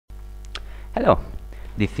Hello,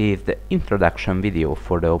 this is the introduction video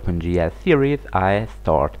for the OpenGL series. I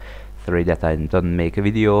start. Sorry that I don't make a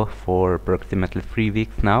video for approximately 3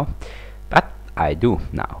 weeks now, but I do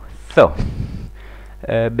now. So,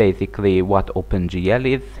 basically what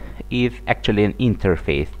OpenGL is actually an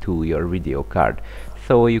interface to your video card.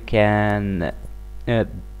 So you can do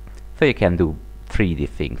 3D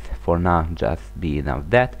things. For now, just be enough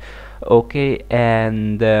that. Okay,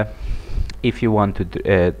 and if you want to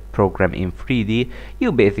program in 3D,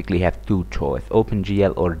 you basically have two choices,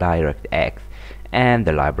 OpenGL or DirectX, and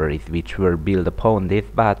the libraries which were built upon this,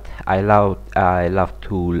 but I love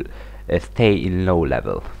to stay in low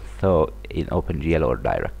level, so in OpenGL or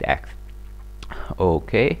DirectX.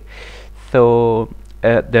 Okay, so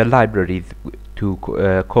the libraries to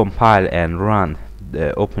compile and run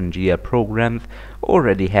the OpenGL programs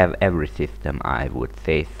already have every system, I would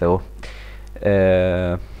say so.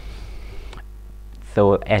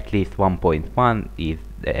 So at least 1.1 is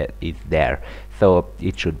there, so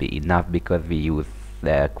it should be enough because we use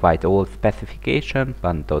quite old specification,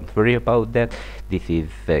 but don't worry about that. This is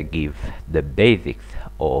give the basics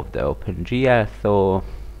of the OpenGL. So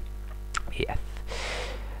yes,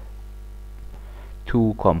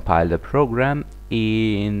 to compile the program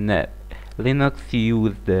in Linux, you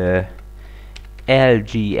use the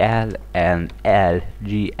LGL and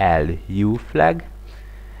LGLU flag.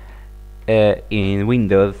 In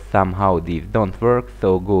Windows somehow these don't work,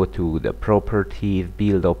 so go to the properties,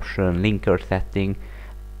 build option, linker setting,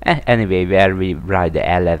 anyway where we write the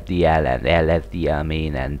LSDL and LSDL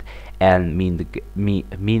main and min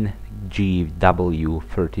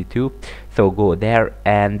GW32. So go there,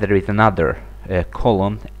 and there is another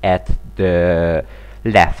column at the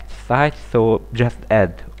left side, so just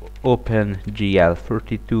add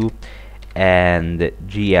OpenGL32 and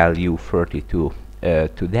GLU32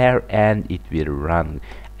 to there, and it will run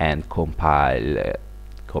and compile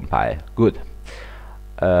good.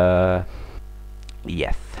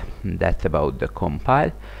 Yes, that's about the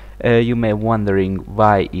compile. You may wondering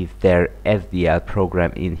why is there SDL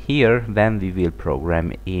program in here when we will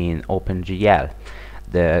program in OpenGL.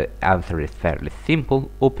 The answer is fairly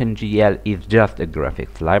simple. OpenGL is just a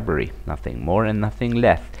graphics library, nothing more and nothing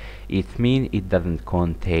less. It means it doesn't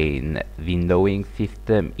contain windowing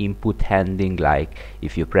system, input handling, like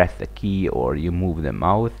if you press a key or you move the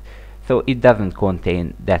mouse. So it doesn't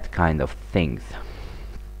contain that kind of things.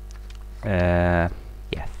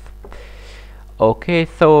 Yes. Okay,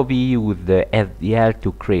 so we use the SDL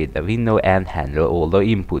to create the window and handle all the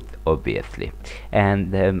inputs, obviously.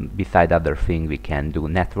 And beside other things, we can do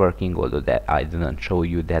networking, although that I didn't show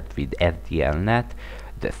you that with SDL net,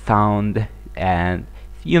 the sound, and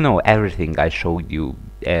you know everything I showed you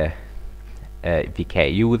we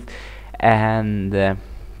can use. And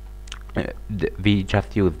we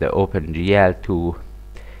just use the OpenGL to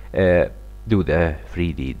do the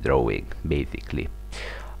 3D drawing, basically.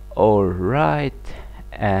 Alright,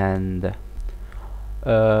 and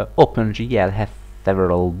OpenGL has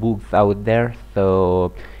several books out there,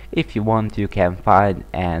 so if you want you can find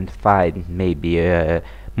maybe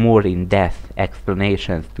more in-depth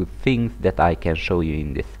explanations to things that I can show you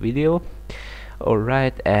in this video.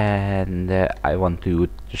 Alright, and I want to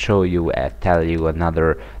show you tell you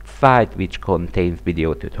another site which contains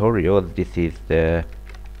video tutorials. This is the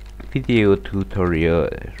video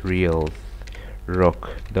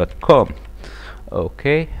tutorialsrock.com.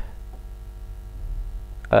 okay,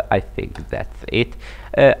 I think that's it.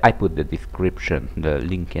 I put the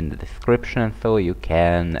link in the description, so you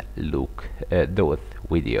can look those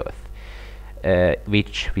videos,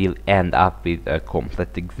 which will end up with a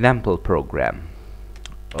complete example program.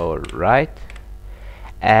 Alright,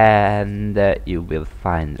 and you will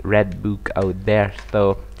find Red Book out there,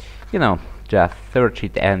 so you know, just search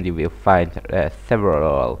it and you will find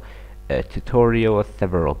several tutorials,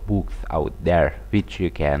 several books out there which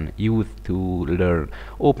you can use to learn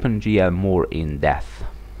OpenGL more in depth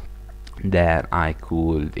than I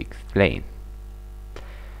could explain.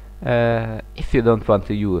 If you don't want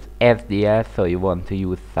to use SDL, so you want to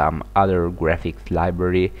use some other graphics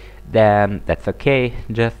library, then that's okay,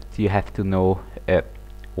 just you have to know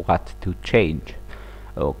what to change.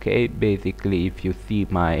 Okay, basically if you see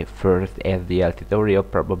my first SDL tutorial,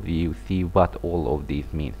 probably you see what all of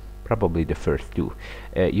these mean. Probably the first two.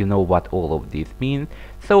 You know what all of these mean,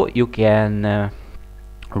 so you can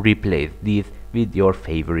replace these with your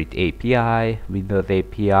favorite API, Windows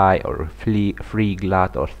API or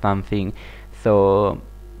FreeGLUT or something. So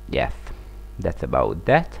yes, that's about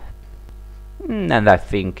that. And I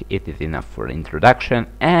think it is enough for introduction,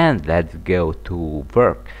 and let's go to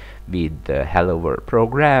work. with the hello world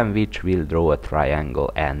program, which will draw a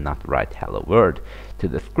triangle and not write hello world to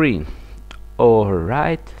the screen.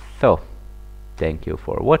 Alright, so thank you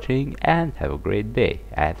for watching and have a great day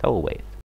as always.